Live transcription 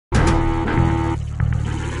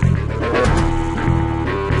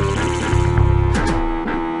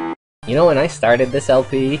You know, when I started this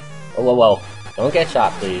LP... Whoa, whoa, whoa. Don't get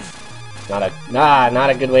shot, please. Not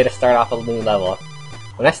a good way to start off a new level.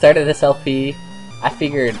 When I started this LP, I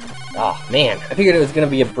figured... Oh, man. I figured it was gonna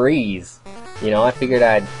be a breeze. You know, I figured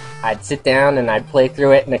I'd sit down and I'd play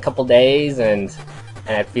through it in a couple days and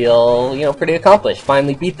I'd feel, you know, pretty accomplished.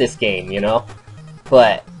 Finally beat this game, you know?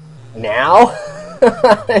 But now,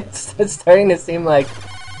 it's starting to seem like...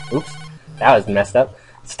 Oops, that was messed up.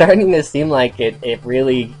 It's starting to seem like it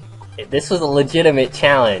really... This was a legitimate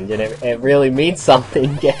challenge, and it really means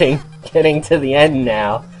something getting to the end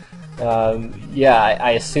now. Yeah,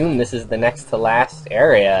 I assume this is the next to last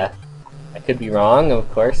area. I could be wrong, of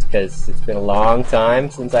course, because it's been a long time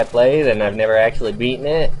since I played, and I've never actually beaten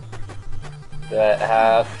it. But,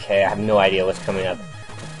 okay, I have no idea what's coming up.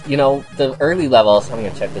 You know, the early levels... I'm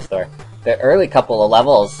gonna check this door. The early couple of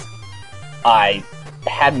levels, I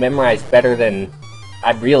had memorized better than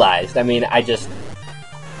I'd realized. I mean, I just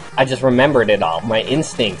remembered it all. My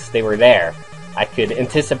instincts, they were there. I could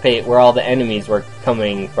anticipate where all the enemies were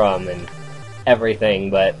coming from and everything,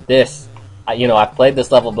 but this... You know, I've played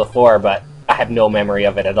this level before, but I have no memory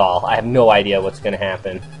of it at all. I have no idea what's going to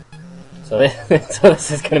happen. So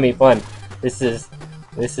this is going to be fun. This is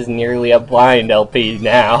nearly a blind LP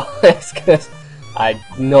now. It's because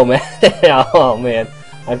no man. Oh man,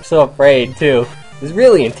 I'm so afraid too. It's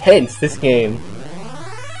really intense, this game.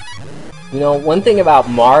 You know, one thing about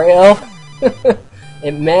Mario,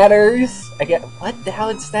 it matters. I get what the hell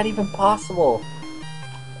is that even possible?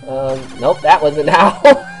 Nope, that wasn't how.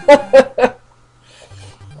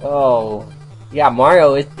 Oh, yeah,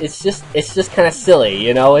 Mario. It's just kind of silly,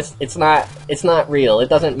 you know. It's not real. It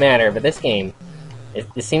doesn't matter. But this game,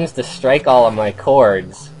 it seems to strike all of my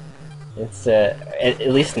chords. It's at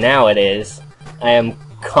least now it is. I am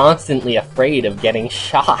constantly afraid of getting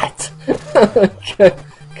shot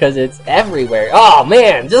because it's everywhere. Oh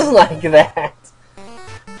man, just like that.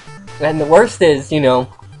 And the worst is, you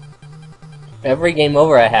know, every game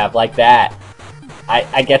over I have like that,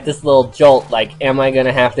 I get this little jolt, like, am I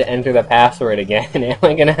gonna have to enter the password again? Am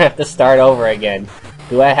I gonna have to start over again?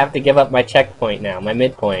 Do I have to give up my checkpoint now, my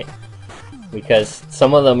midpoint? Because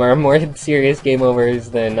some of them are more serious game overs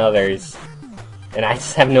than others. And I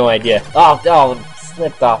just have no idea. Oh, it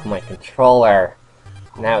slipped off my controller.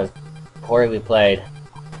 And that was poorly played.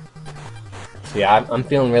 So yeah, I'm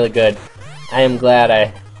feeling really good. I am glad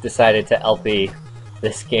I decided to LP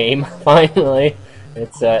this game, finally.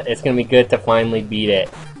 It's gonna be good to finally beat it,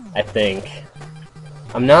 I think.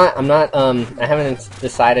 I haven't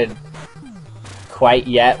decided quite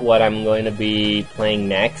yet what I'm going to be playing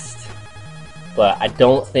next, but I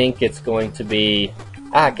don't think it's going to be...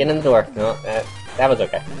 get in the door. No, that was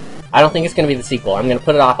okay. I don't think it's going to be the sequel. I'm going to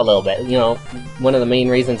put it off a little bit. You know, one of the main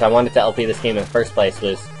reasons I wanted to LP this game in the first place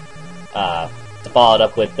was to follow it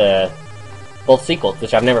up with both sequels,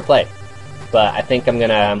 which I've never played. But I think I'm going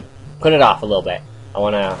to put it off a little bit. I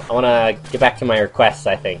wanna get back to my requests.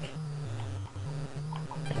 I think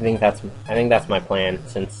that's my plan.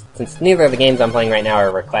 Since neither of the games I'm playing right now are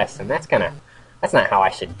requests, and that's not how I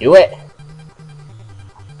should do it.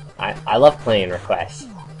 I love playing requests.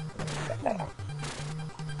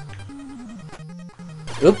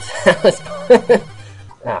 Oops, that was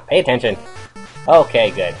pay attention.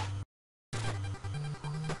 Okay, good.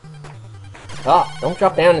 Oh, don't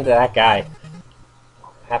drop down into that guy.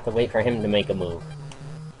 I have to wait for him to make a move.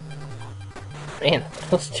 Man,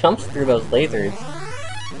 those jumps through those lasers,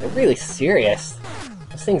 they're really serious.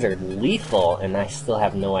 Those things are lethal, and I still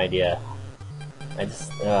have no idea. I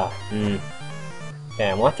just, Okay,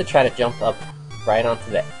 I want to try to jump up right onto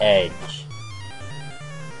the edge.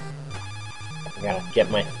 I gotta get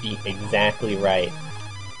my feet exactly right.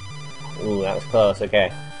 Ooh, that was close,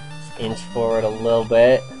 okay. Just inch forward a little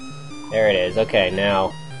bit. There it is, okay,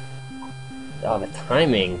 now... Oh, the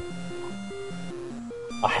timing.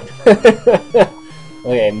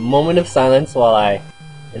 Okay, moment of silence while I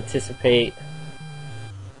anticipate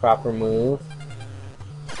proper move.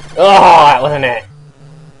 Oh, that wasn't it.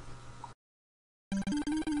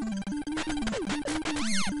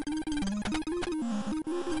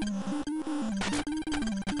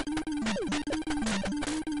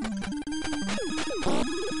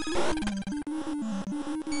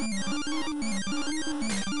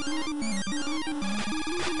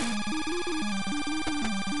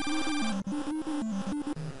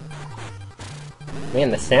 Man,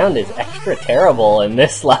 the sound is extra terrible in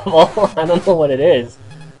this level. I don't know what it is.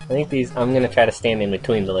 I think I'm gonna try to stand in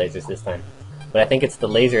between the lasers this time. But I think it's the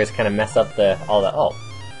lasers kind of mess up oh.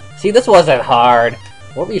 See, this wasn't hard.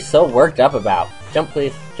 What were you so worked up about? Jump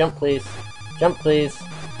please, jump please, jump please.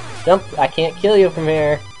 Jump, I can't kill you from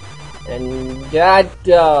here. And God,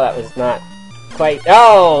 oh, that was not quite.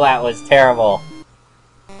 Oh, that was terrible.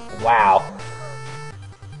 Wow.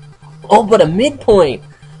 Oh, but a midpoint.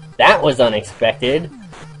 That was unexpected.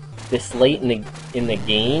 This late in the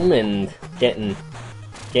game and getting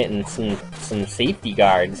some safety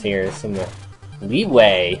guards here, some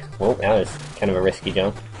leeway. Oh, that was kind of a risky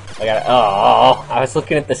jump. I was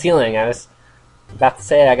looking at the ceiling. I was about to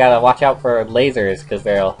say I gotta watch out for lasers because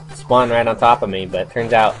they'll spawn right on top of me, but it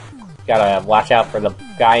turns out gotta watch out for the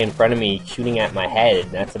guy in front of me shooting at my head.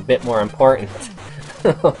 That's a bit more important.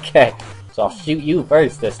 Okay, so I'll shoot you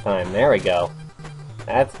first this time. There we go.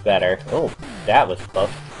 That's better. Oh, that was close.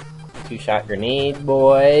 Two-shot grenade,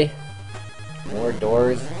 boy. More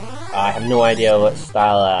doors. I have no idea what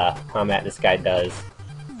style combat this guy does.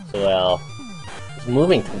 So, he's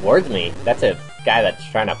moving towards me. That's a guy that's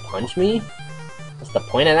trying to punch me? What's the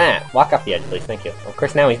point of that? Walk off the edge, please. Thank you. Of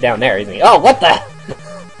course, now he's down there, isn't he? Oh, what the?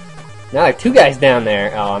 Now there are two guys down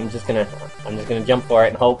there. Oh, I'm just gonna jump for it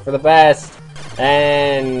and hope for the best.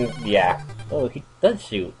 And yeah. Oh, he does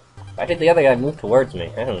shoot. Why did the other guy move towards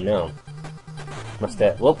me? I don't know. Must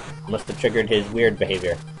have triggered his weird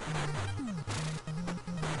behavior.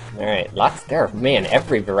 Alright, lots there. Man,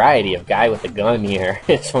 every variety of guy with a gun here.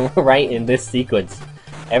 It's right in this sequence.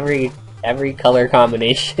 Every color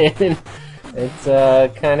combination. It's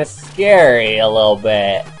kind of scary a little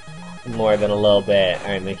bit. More than a little bit.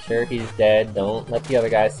 Alright, make sure he's dead. Don't let the other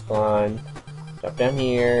guys spawn. Drop down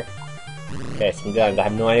here. Okay, some guns. I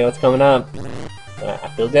have no idea what's coming up. I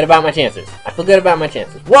feel good about my chances.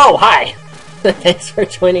 Whoa, hi! Thanks for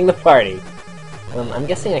joining the party. I'm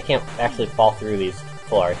guessing I can't actually fall through these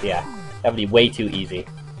floors. Yeah, that would be way too easy.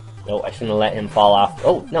 No, I shouldn't have let him fall off.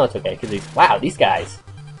 Oh, no, it's okay, because wow, these guys.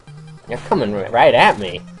 They're coming right at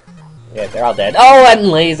me. Yeah, they're all dead. Oh, and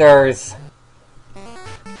lasers!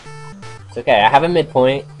 It's okay, I have a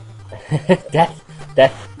midpoint.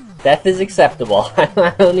 Death is acceptable.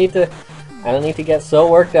 I don't need to get so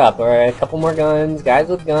worked up. Alright, a couple more guns, guys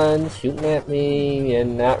with guns shooting at me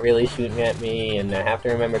and not really shooting at me, and I have to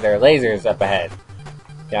remember there are lasers up ahead.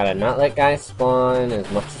 Gotta not let guys spawn as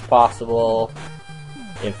much as possible.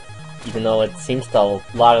 Even though it seems to a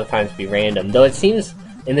lot of times be random. Though it seems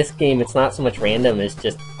in this game it's not so much random, it's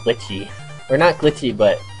just glitchy. Or not glitchy,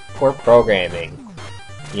 but poor programming.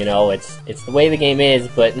 You know, it's the way the game is,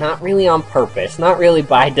 but not really on purpose, not really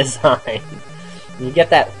by design. You get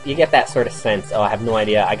that sort of sense. Oh, I have no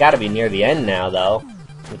idea. I gotta be near the end now, though.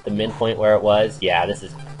 With the midpoint where it was. Yeah,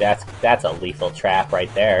 that's a lethal trap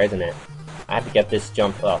right there, isn't it? I have to get this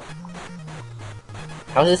jump up.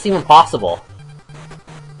 How is this even possible?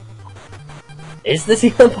 Is this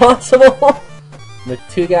even possible? With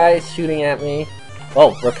two guys shooting at me.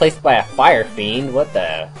 Oh, replaced by a fire fiend. What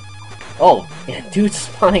the? Oh, dude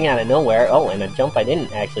spawning out of nowhere. Oh, and a jump I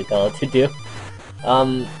didn't actually tell it to do.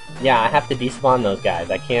 Yeah, I have to despawn those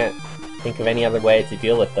guys. I can't think of any other way to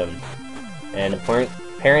deal with them. And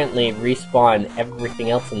apparently respawn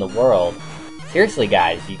everything else in the world. Seriously,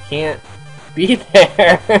 guys, you can't be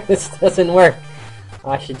there. This doesn't work.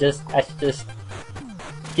 I should just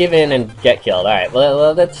give in and get killed. Alright,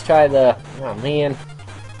 let's try the... Oh, man.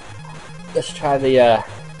 Let's try the,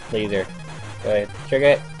 laser. Go ahead, trigger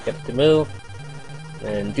it, get it to move,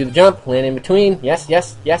 and do the jump, land in between. Yes,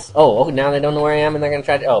 yes, yes. Oh, now they don't know where I am, and they're gonna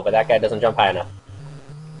try to... Oh, but that guy doesn't jump high enough.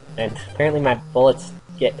 And apparently my bullets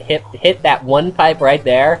get hit that one pipe right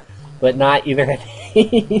there, but not either of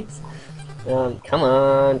these. Come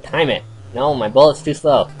on, time it. No, my bullet's too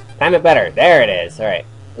slow. Time it better. There it is. Alright.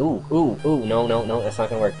 Ooh, ooh, ooh. No, that's not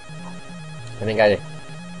gonna work. I think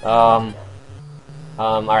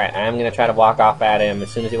alright, I'm gonna try to walk off at him as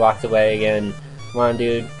soon as he walks away again. Come on,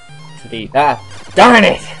 dude. Darn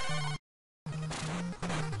it!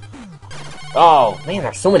 Oh, man,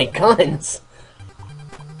 there's so many guns!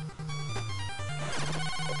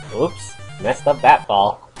 Oops, messed up that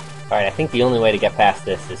fall. Alright, I think the only way to get past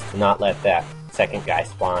this is to not let that second guy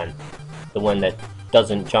spawn. The one that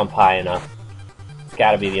doesn't jump high enough. It's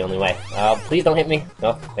gotta be the only way. Please don't hit me.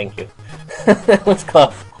 Oh, thank you. That was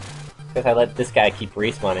close. Because I let this guy keep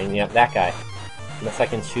respawning. Yep, that guy. Unless I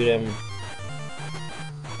can shoot him.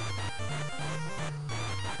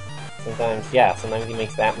 Sometimes, yeah, sometimes he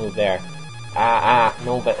makes that move there.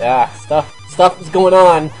 No, but, stuff is going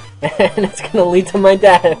on! And it's gonna lead to my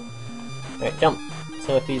death! Alright, jump.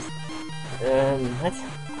 So if he's, what?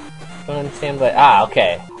 Don't understand, but,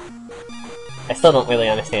 okay. I still don't really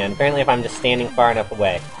understand. Apparently if I'm just standing far enough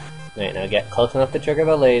away. Alright, now get close enough to trigger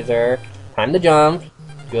the laser. Time to jump.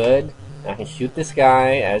 Good. Now I can shoot this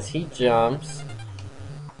guy as he jumps.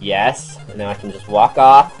 Yes. And now I can just walk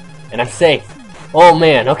off. And I'm safe. Oh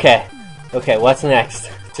man, okay. Okay, what's next?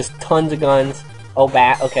 Just tons of guns. Oh,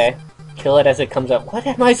 bat, okay. Kill it as it comes up. What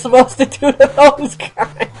am I supposed to do to those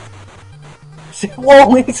guys?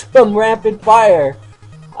 Only some rapid fire.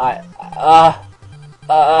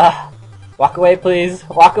 Walk away, please.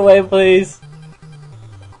 Walk away, please.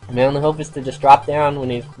 My only hope is to just drop down when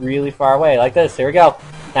he's really far away, like this. Here we go.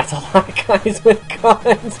 That's a lot of guys with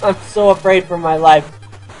guns. I'm so afraid for my life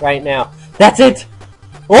right now. That's it!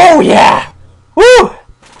 Oh, yeah! Woo!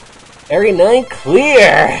 Area 9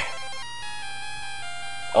 clear!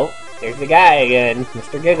 Oh, there's the guy again,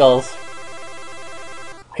 Mr. Giggles.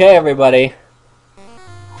 Okay, everybody.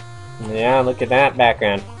 Yeah, look at that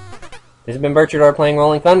background. This has been Birchador playing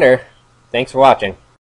Rolling Thunder. Thanks for watching.